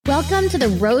Welcome to the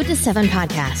Road to Seven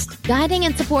podcast, guiding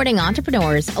and supporting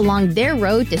entrepreneurs along their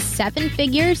road to seven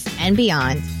figures and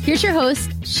beyond. Here's your host,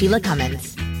 Sheila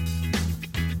Cummins.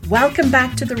 Welcome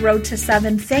back to the Road to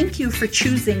Seven. Thank you for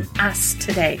choosing us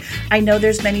today. I know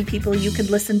there's many people you could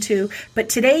listen to, but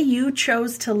today you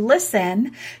chose to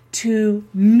listen to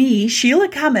me, Sheila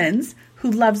Cummins, who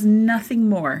loves nothing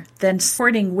more than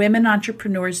supporting women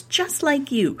entrepreneurs just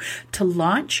like you to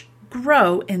launch,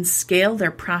 grow, and scale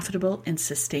their profitable and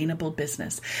sustainable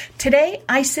business. Today,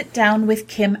 I sit down with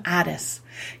Kim Ades.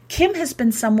 Kim has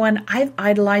been someone I've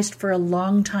idolized for a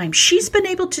long time. She's been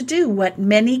able to do what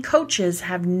many coaches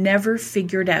have never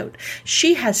figured out.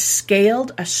 She has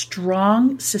scaled a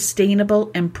strong, sustainable,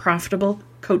 and profitable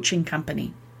coaching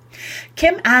company.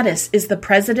 Kim Ades is the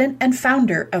president and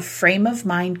founder of Frame of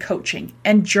Mind Coaching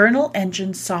and Journal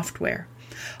Engine Software.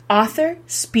 Author,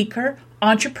 speaker,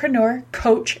 entrepreneur,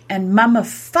 coach, and mom of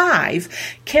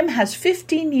 5, Kim has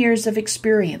 15 years of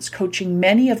experience coaching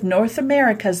many of North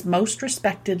America's most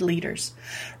respected leaders.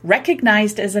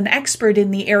 Recognized as an expert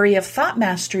in the area of thought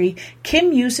mastery,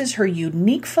 Kim uses her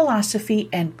unique philosophy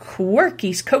and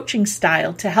quirky coaching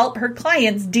style to help her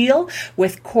clients deal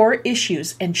with core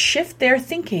issues and shift their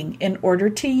thinking in order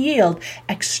to yield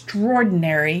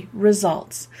extraordinary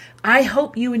results. I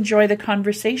hope you enjoy the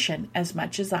conversation as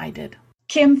much as I did.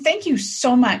 Kim, thank you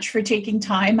so much for taking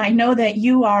time. I know that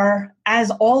you are,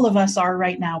 as all of us are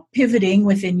right now, pivoting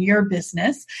within your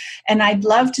business, and I'd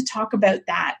love to talk about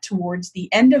that towards the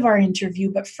end of our interview.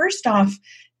 But first off,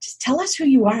 just tell us who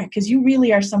you are, because you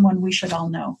really are someone we should all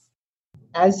know.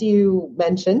 As you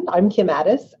mentioned, I'm Kim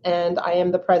Ades, and I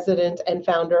am the president and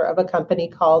founder of a company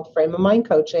called Frame of Mind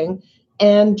Coaching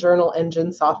and Journal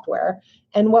Engine Software.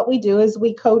 And what we do is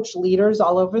we coach leaders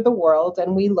all over the world,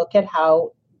 and we look at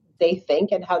how they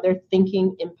think and how their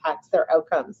thinking impacts their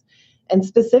outcomes. And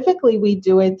specifically, we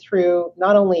do it through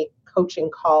not only coaching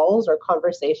calls or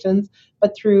conversations,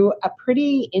 but through a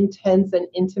pretty intense and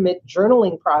intimate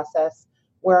journaling process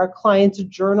where our clients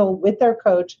journal with their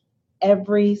coach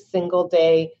every single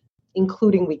day,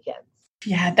 including weekends.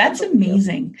 Yeah, that's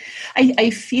amazing. I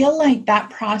feel like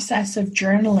that process of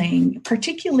journaling,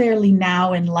 particularly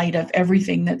now in light of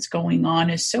everything that's going on,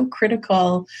 is so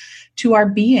critical to our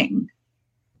being.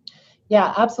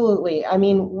 Yeah, absolutely. I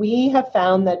mean, we have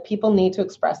found that people need to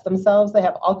express themselves. They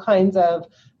have all kinds of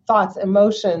thoughts,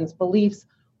 emotions, beliefs,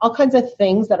 all kinds of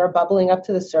things that are bubbling up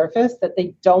to the surface that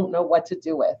they don't know what to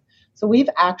do with. So we've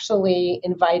actually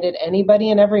invited anybody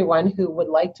and everyone who would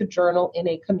like to journal in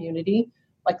a community,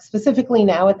 like specifically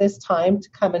now at this time, to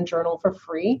come and journal for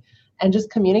free and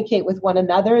just communicate with one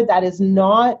another. That is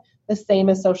not the same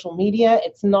as social media.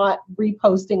 It's not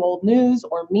reposting old news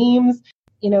or memes.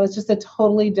 You know, it's just a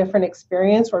totally different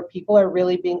experience where people are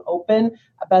really being open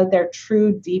about their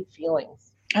true, deep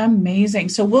feelings. Amazing.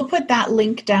 So we'll put that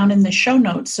link down in the show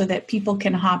notes so that people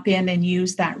can hop in and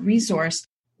use that resource.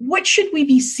 What should we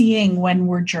be seeing when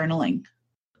we're journaling?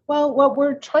 Well, what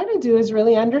we're trying to do is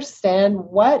really understand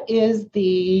what is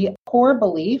the core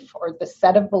belief or the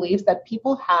set of beliefs that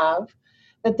people have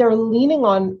that they're leaning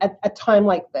on at a time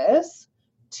like this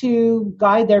to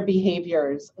guide their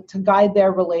behaviors, to guide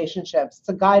their relationships,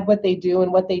 to guide what they do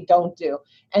and what they don't do,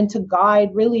 and to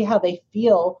guide really how they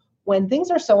feel when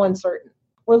things are so uncertain.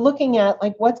 We're looking at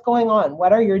like what's going on,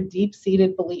 what are your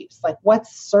deep-seated beliefs, like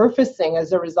what's surfacing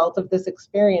as a result of this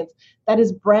experience that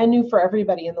is brand new for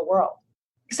everybody in the world.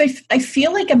 Because I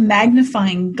feel like a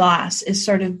magnifying glass is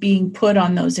sort of being put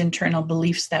on those internal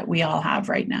beliefs that we all have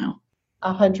right now.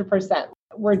 100%.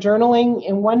 We're journaling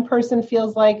and one person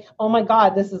feels like, oh my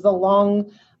God, this is a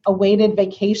long awaited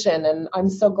vacation and I'm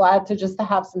so glad to just to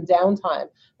have some downtime.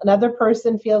 Another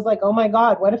person feels like, oh my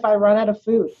God, what if I run out of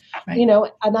food? Right. You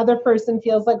know, another person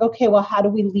feels like, okay, well, how do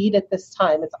we lead at this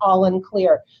time? It's all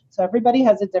unclear. So everybody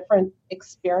has a different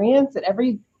experience and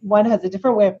everyone has a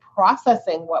different way of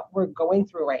processing what we're going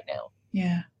through right now.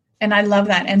 Yeah. And I love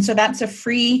that. And so that's a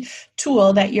free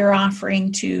tool that you're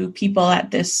offering to people at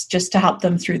this, just to help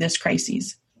them through this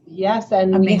crisis. Yes.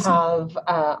 And Amazing. We have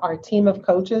our team of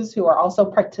coaches who are also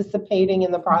participating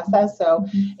in the process. So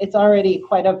It's already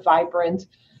quite a vibrant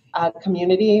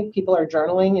community. People are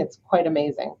journaling. It's quite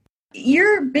amazing.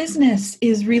 Your business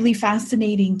is really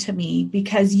fascinating to me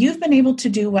because you've been able to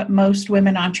do what most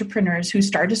women entrepreneurs who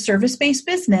start a service-based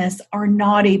business are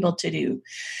not able to do.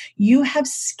 You have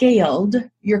scaled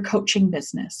your coaching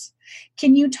business.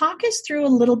 Can you talk us through a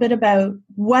little bit about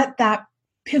what that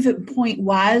pivot point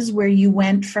was where you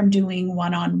went from doing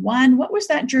one-on-one? What was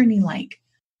that journey like?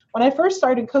 When I first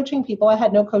started coaching people, I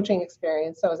had no coaching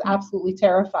experience, so I was absolutely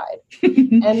terrified.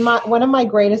 And one of my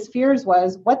greatest fears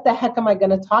was, what the heck am I going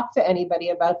to talk to anybody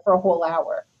about for a whole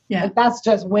hour? Yeah. Like, that's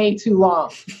just way too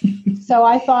long. So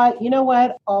I thought, you know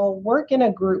what, I'll work in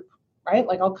a group, right?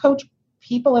 Like, I'll coach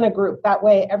people in a group. That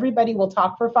way everybody will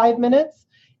talk for 5 minutes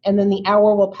and then the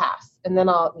hour will pass. And then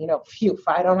I'll, phew,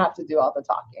 I don't have to do all the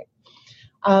talking.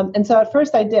 And so at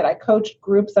first I did. I coached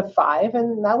groups of 5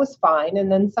 and that was fine. And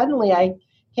then suddenly I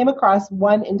came across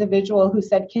one individual who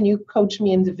said, can you coach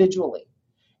me individually?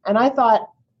 And I thought,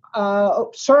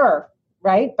 sure,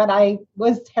 right? But I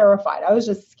was terrified. I was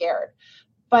just scared.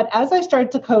 But as I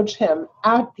started to coach him,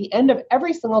 at the end of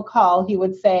every single call, he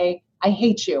would say, I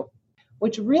hate you,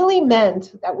 which really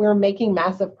meant that we were making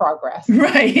massive progress.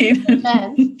 Right. It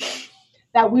meant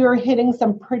that we were hitting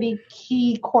some pretty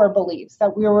key core beliefs,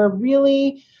 that we were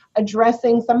really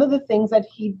addressing some of the things that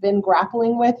he'd been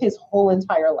grappling with his whole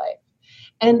entire life.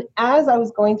 And as I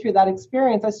was going through that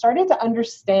experience, I started to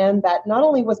understand that not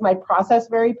only was my process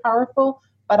very powerful,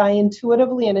 but I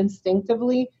intuitively and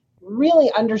instinctively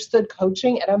really understood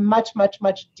coaching at a much, much,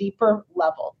 much deeper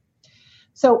level.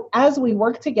 So as we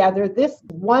worked together, this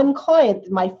one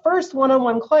client, my first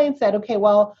one-on-one client, said, okay,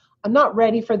 well, I'm not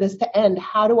ready for this to end.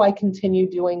 How do I continue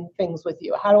doing things with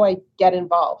you? How do I get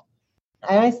involved?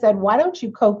 And I said, why don't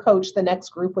you co-coach the next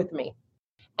group with me?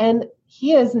 And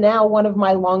he is now one of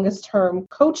my longest term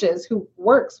coaches who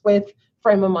works with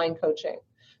frame of mind coaching.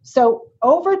 So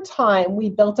over time, we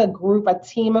built a group, a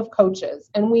team of coaches,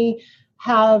 and we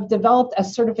have developed a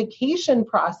certification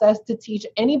process to teach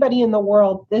anybody in the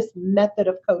world this method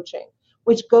of coaching,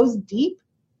 which goes deep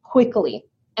quickly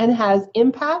and has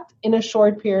impact in a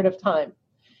short period of time.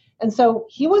 And so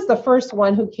he was the first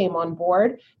one who came on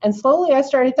board. And slowly I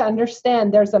started to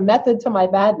understand there's a method to my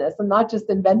madness. I'm not just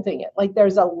inventing it. Like,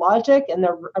 there's a logic and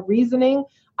a reasoning,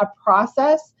 a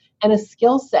process, and a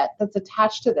skill set that's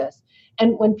attached to this.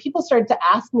 And when people started to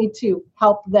ask me to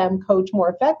help them coach more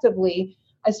effectively,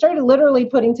 I started literally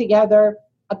putting together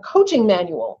a coaching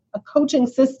manual, a coaching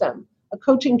system, a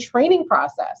coaching training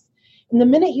process. And the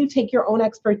minute you take your own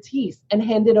expertise and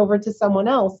hand it over to someone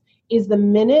else is the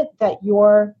minute that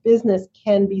your business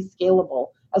can be scalable,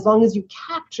 as long as you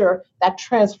capture that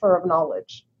transfer of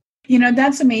knowledge.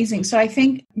 That's amazing. So I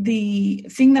think the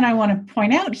thing that I want to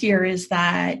point out here is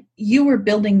that you were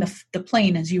building the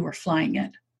plane as you were flying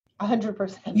it.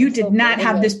 100%. You did not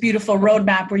have this beautiful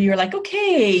roadmap where you're like,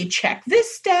 okay, check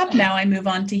this step. Now I move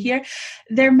on to here.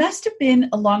 There must have been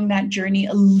along that journey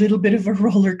a little bit of a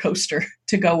roller coaster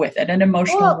to go with it, an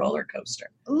emotional roller coaster.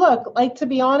 Look, like, to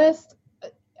be honest,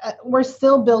 we're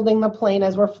still building the plane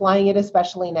as we're flying it,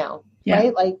 especially now,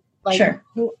 right? Like sure.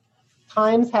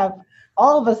 Times have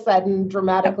all of a sudden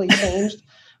dramatically changed,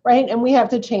 right? And we have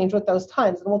to change with those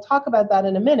times. And we'll talk about that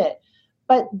in a minute.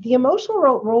 But the emotional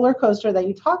roller coaster that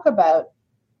you talk about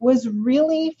was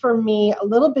really, for me, a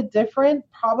little bit different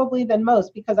probably than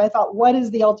most, because I thought, what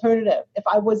is the alternative? If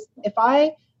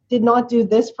I did not do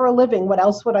this for a living, what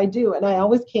else would I do? And I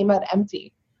always came out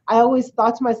empty. I always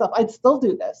thought to myself, I'd still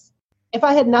do this. If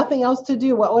I had nothing else to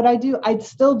do, what would I do? I'd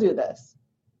still do this.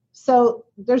 So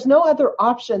there's no other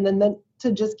option than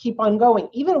to just keep on going.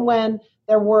 Even when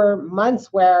there were months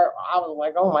where I was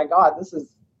like, oh my God, this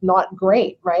is not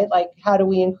great, right? Like, how do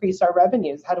we increase our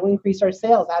revenues? How do we increase our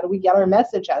sales? How do we get our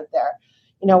message out there?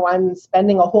 I'm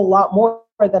spending a whole lot more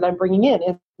than I'm bringing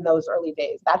in those early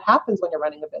days. That happens when you're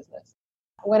running a business.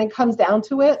 When it comes down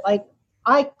to it, like,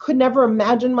 I could never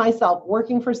imagine myself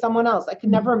working for someone else. I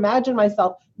could never imagine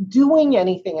myself doing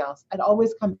anything else. I'd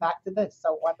always come back to this.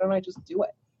 So why don't I just do it?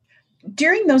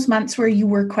 During those months where you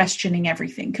were questioning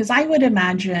everything, because I would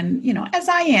imagine, as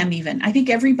I am even, I think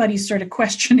everybody's sort of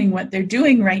questioning what they're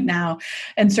doing right now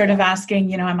and sort of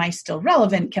asking, am I still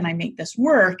relevant? Can I make this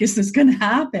work? Is this going to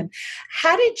happen?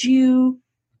 How did you,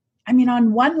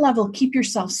 on one level, keep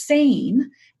yourself sane?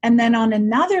 And then on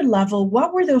another level,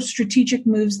 what were those strategic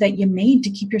moves that you made to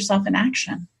keep yourself in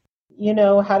action?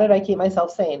 How did I keep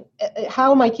myself sane?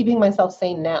 How am I keeping myself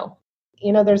sane now?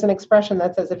 There's an expression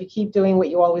that says, if you keep doing what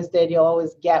you always did, you'll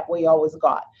always get what you always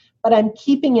got. But I'm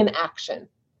keeping in action.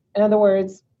 In other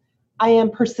words, I am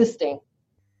persisting.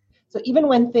 So even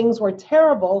when things were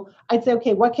terrible, I'd say,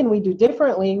 okay, what can we do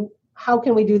differently? How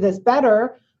can we do this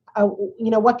better?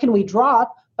 What can we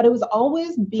drop? But it was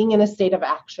always being in a state of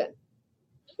action.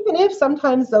 Even if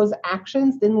sometimes those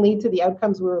actions didn't lead to the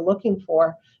outcomes we were looking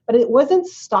for, but it wasn't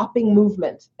stopping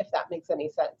movement, if that makes any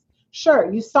sense.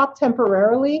 Sure, you stop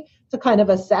temporarily to kind of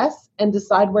assess and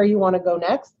decide where you want to go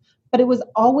next, but it was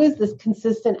always this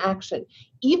consistent action.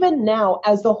 Even now,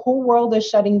 as the whole world is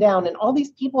shutting down and all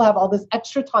these people have all this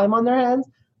extra time on their hands,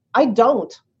 I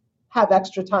don't have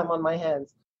extra time on my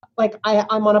hands. Like,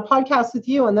 I'm on a podcast with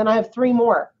you, and then I have 3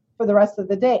 more for the rest of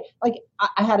the day. Like,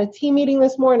 I had a team meeting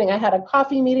this morning. I had a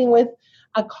coffee meeting with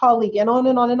a colleague, and on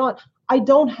and on and on. I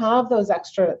don't have those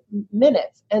extra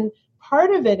minutes. And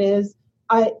part of it is,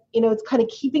 it's kind of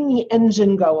keeping the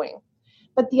engine going.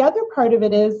 But the other part of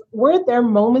it is, were there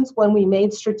moments when we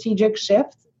made strategic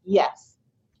shifts? Yes.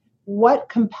 What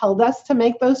compelled us to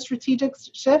make those strategic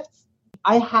shifts?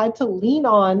 I had to lean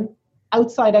on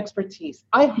outside expertise.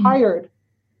 I hired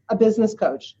a business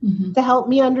coach to help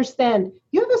me understand.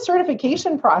 You have a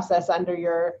certification process under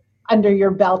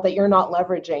your belt that you're not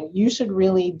leveraging. You should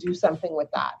really do something with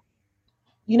that.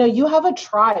 You have a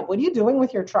tribe. What are you doing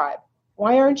with your tribe?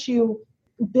 Why aren't you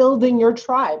building your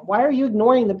tribe? Why are you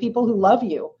ignoring the people who love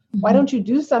you? Why don't you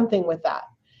do something with that?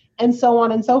 And so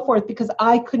on and so forth, because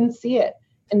I couldn't see it.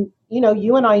 And,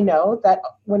 you and I know that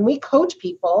when we coach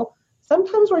people,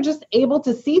 sometimes we're just able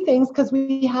to see things because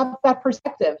we have that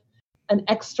perspective, an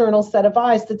external set of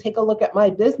eyes to take a look at my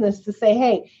business to say,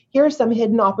 hey, here are some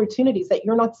hidden opportunities that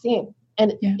you're not seeing.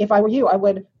 And if I were you, I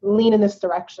would lean in this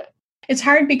direction. It's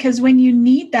hard because when you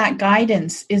need that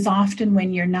guidance is often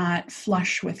when you're not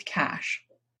flush with cash,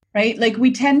 right? Like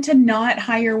we tend to not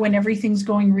hire when everything's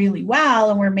going really well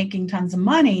and we're making tons of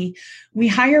money. We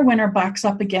hire when our back's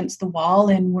up against the wall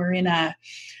and we're in a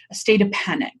state of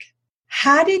panic.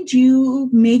 How did you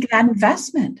make that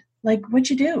investment? Like, what'd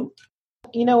you do?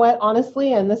 You know what,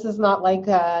 honestly, and this is not like,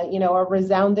 a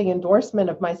resounding endorsement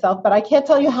of myself, but I can't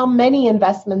tell you how many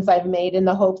investments I've made in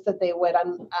the hopes that they would,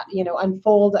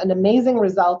 unfold an amazing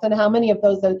result, and how many of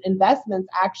those investments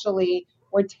actually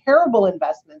were terrible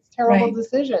investments, terrible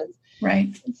decisions.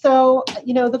 Right. So,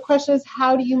 the question is,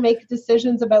 how do you make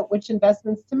decisions about which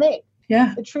investments to make?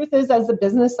 Yeah. The truth is, as a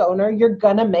business owner, you're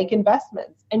going to make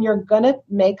investments, and you're going to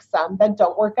make some that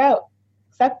don't work out.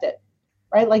 Accept it,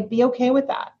 right? Like, be okay with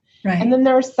that. Right. And then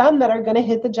there are some that are going to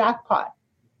hit the jackpot.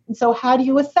 And so how do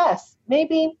you assess?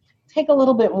 Maybe take a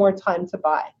little bit more time to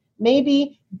buy.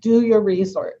 Maybe do your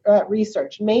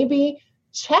research. Maybe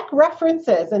check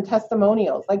references and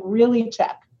testimonials, like really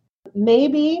check.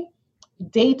 Maybe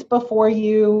date before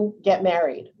you get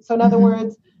married. So in other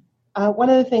words,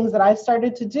 one of the things that I've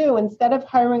started to do, instead of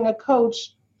hiring a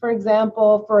coach, for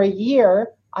example, for a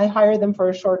year, I hire them for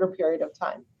a shorter period of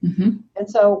time. And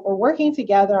so we're working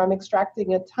together. I'm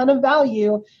extracting a ton of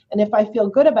value. And if I feel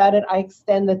good about it, I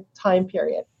extend the time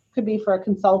period. Could be for a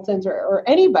consultant or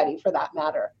anybody for that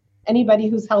matter, anybody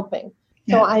who's helping.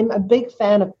 Yeah. So I'm a big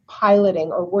fan of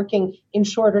piloting or working in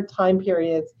shorter time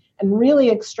periods and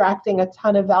really extracting a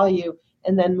ton of value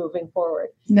and then moving forward.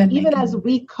 Even as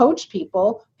we coach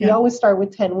people, we always start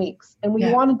with 10 weeks and we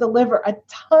want to deliver a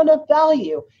ton of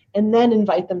value and then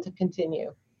invite them to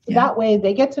continue. So that way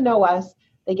they get to know us,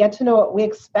 they get to know what we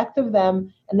expect of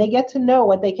them, and they get to know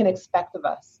what they can expect of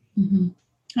us.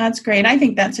 That's great. I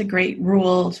think that's a great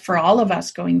rule for all of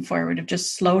us going forward, of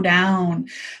just slow down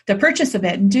the purchase a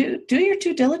bit and do your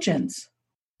due diligence.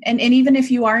 And even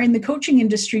if you are in the coaching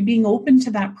industry, being open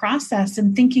to that process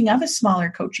and thinking of a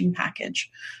smaller coaching package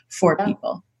for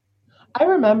people. I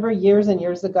remember years and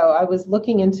years ago, I was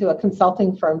looking into a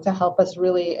consulting firm to help us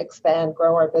really expand,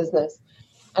 grow our business.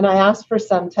 And I asked for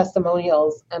some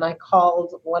testimonials, and I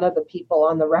called one of the people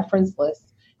on the reference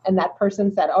list, and that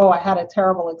person said, "Oh, I had a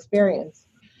terrible experience."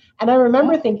 And I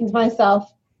remember thinking to myself,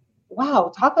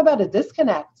 wow, talk about a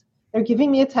disconnect. They're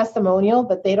giving me a testimonial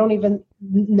that they don't even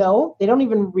know, they don't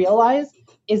even realize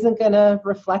isn't going to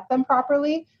reflect them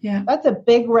properly. Yeah. That's a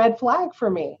big red flag for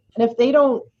me. And if they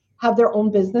don't have their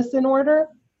own business in order,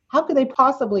 how could they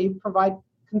possibly provide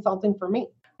consulting for me?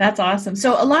 That's awesome.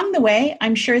 So along the way,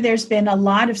 I'm sure there's been a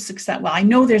lot of success. Well, I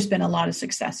know there's been a lot of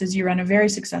successes. You run a very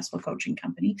successful coaching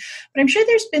company, but I'm sure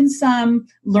there's been some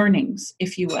learnings,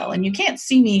 if you will. And you can't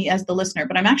see me as the listener,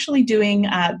 but I'm actually doing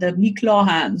the me claw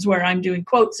hands where I'm doing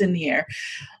quotes in the air.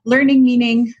 Learning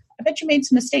meaning, I bet you made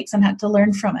some mistakes and had to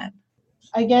learn from it.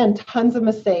 Again, tons of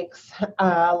mistakes.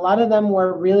 A lot of them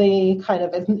were really kind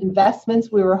of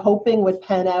investments we were hoping would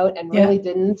pan out and really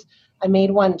didn't. I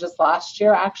made one just last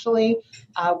year, actually.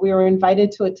 We were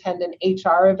invited to attend an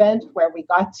HR event where we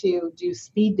got to do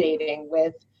speed dating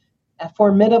with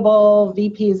formidable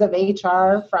VPs of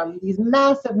HR from these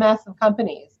massive, massive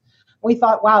companies. We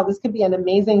thought, wow, this could be an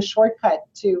amazing shortcut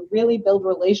to really build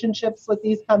relationships with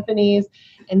these companies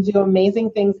and do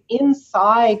amazing things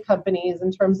inside companies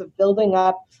in terms of building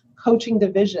up coaching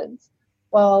divisions.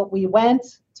 Well, we went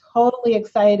totally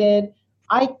excited.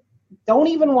 I don't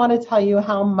even want to tell you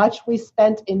how much we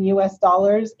spent in US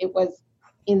dollars. It was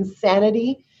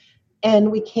insanity.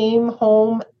 And we came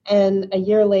home, and a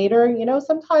year later, you know,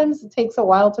 sometimes it takes a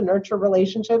while to nurture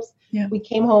relationships. Yeah. We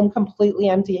came home completely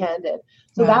empty-handed.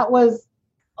 So that was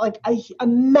like a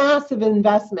massive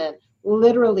investment,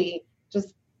 literally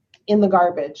just in the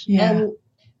garbage. Yeah. And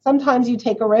Sometimes you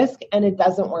take a risk and it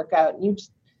doesn't work out.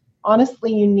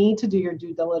 Honestly, you need to do your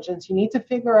due diligence. You need to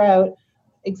figure out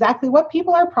exactly what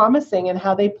people are promising and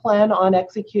how they plan on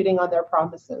executing on their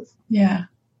promises. Yeah,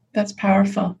 that's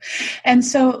powerful. And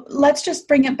so let's just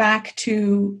bring it back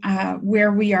to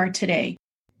where we are today.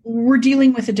 We're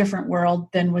dealing with a different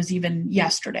world than was even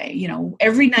yesterday. You know,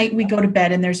 every night we go to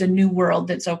bed and there's a new world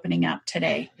that's opening up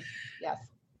today. Yes.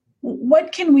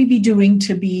 What can we be doing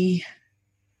to be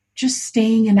just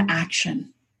staying in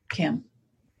action, Kim?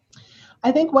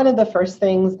 I think one of the first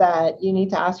things that you need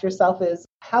to ask yourself is,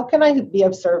 how can I be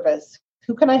of service?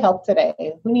 Who can I help today?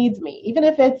 Who needs me? Even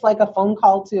if it's like a phone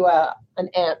call to an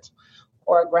aunt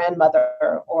or a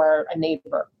grandmother or a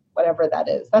neighbor, whatever that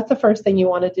is. That's the first thing you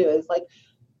want to do is like,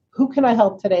 who can I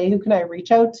help today? Who can I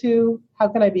reach out to? How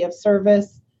can I be of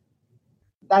service?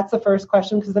 That's the first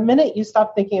question, because the minute you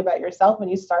stop thinking about yourself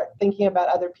and you start thinking about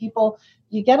other people,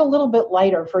 you get a little bit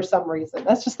lighter for some reason.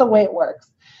 That's just the way it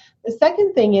works. The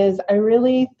second thing is, I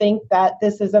really think that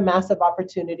this is a massive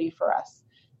opportunity for us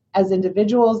as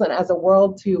individuals and as a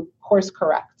world to course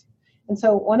correct. And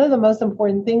so one of the most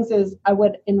important things is I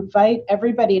would invite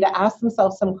everybody to ask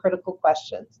themselves some critical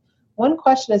questions. One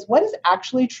question is, what is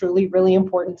actually truly really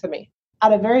important to me?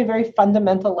 At a very, very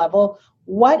fundamental level,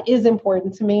 what is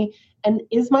important to me? And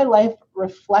is my life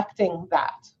reflecting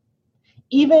that?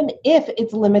 Even if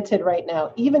it's limited right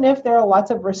now, even if there are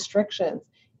lots of restrictions,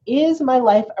 is my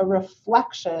life a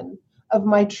reflection of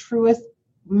my truest,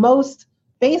 most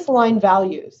baseline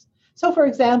values? So for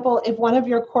example, if one of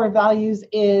your core values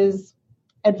is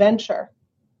adventure,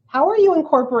 how are you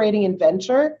incorporating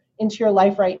adventure into your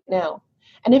life right now?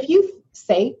 And if you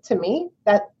say to me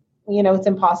that, it's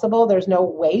impossible, there's no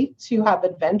way to have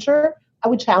adventure, I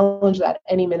would challenge that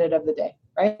any minute of the day,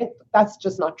 right? That's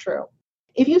just not true.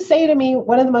 If you say to me,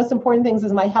 one of the most important things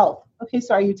is my health. Okay,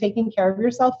 so are you taking care of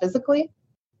yourself physically?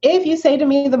 If you say to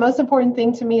me, the most important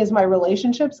thing to me is my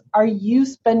relationships, are you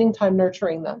spending time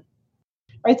nurturing them?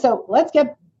 Right? So let's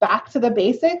get back to the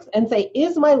basics and say,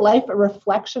 is my life a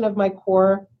reflection of my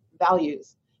core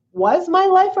values? Was my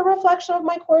life a reflection of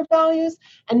my core values?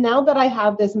 And now that I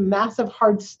have this massive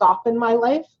hard stop in my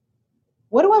life,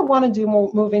 what do I want to do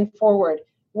moving forward?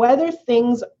 Whether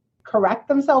things correct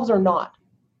themselves or not,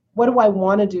 what do I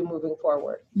want to do moving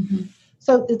forward? Mm-hmm.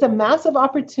 So it's a massive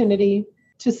opportunity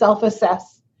to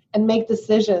self-assess and make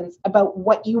decisions about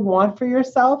what you want for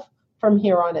yourself from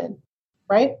here on in,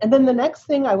 right? And then the next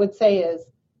thing I would say is,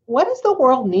 what does the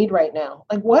world need right now?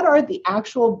 Like, what are the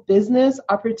actual business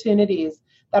opportunities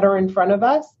that are in front of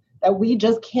us that we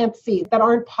just can't see, that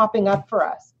aren't popping up for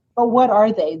us? But what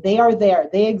are they? They are there.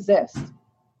 They exist.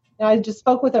 And I just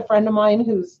spoke with a friend of mine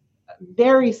who's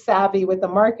very savvy with the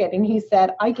market, and he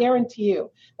said, I guarantee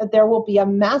you that there will be a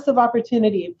massive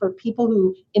opportunity for people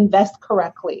who invest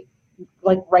correctly,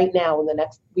 like right now in the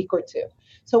next week or two.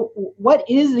 So what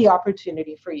is the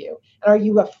opportunity for you? And are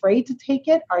you afraid to take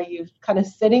it? Are you kind of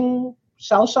sitting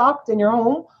shell-shocked in your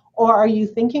home? Or are you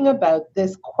thinking about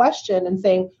this question and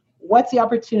saying, what's the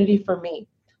opportunity for me?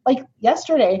 Like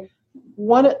yesterday,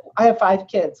 I have 5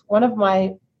 kids. One of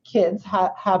my kids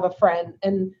have a friend,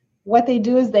 and what they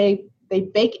do is they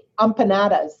bake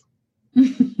empanadas.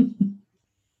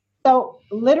 So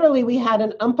literally we had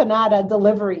an empanada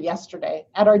delivery yesterday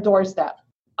at our doorstep.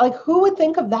 Like, who would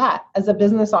think of that as a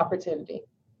business opportunity?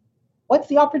 What's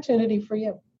the opportunity for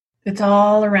you? It's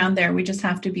all around there. We just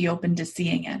have to be open to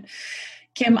seeing it.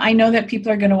 Kim, I know that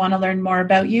people are going to want to learn more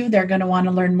about you. They're going to want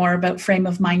to learn more about Frame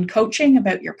of Mind coaching,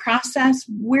 about your process.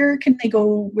 Where can they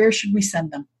go? Where should we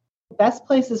send them? The best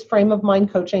place is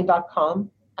frameofmindcoaching.com.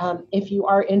 If you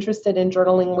are interested in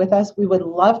journaling with us, we would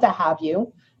love to have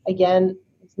you. Again,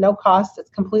 it's no cost. It's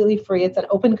completely free. It's an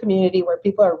open community where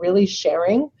people are really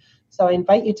sharing. So I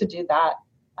invite you to do that.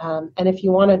 And if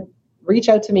you want to reach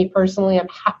out to me personally, I'm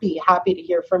happy to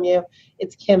hear from you.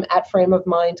 It's Kim at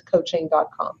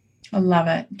frameofmindcoaching.com. I love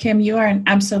it. Kim, you are an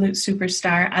absolute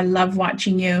superstar. I love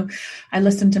watching you. I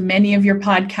listen to many of your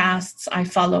podcasts. I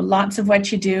follow lots of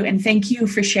what you do. And thank you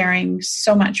for sharing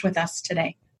so much with us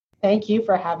today. Thank you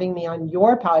for having me on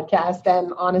your podcast.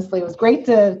 And honestly, it was great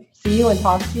to see you and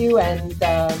talk to you. And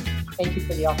thank you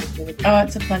for the opportunity. Oh,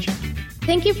 it's a pleasure.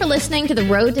 Thank you for listening to the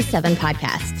Road to 7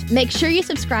 podcast. Make sure you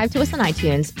subscribe to us on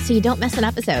iTunes so you don't miss an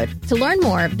episode. To learn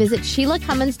more, visit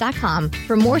SheilaCummins.com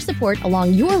for more support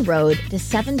along your road to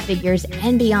 7 figures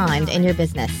and beyond in your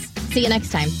business. See you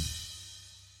next time.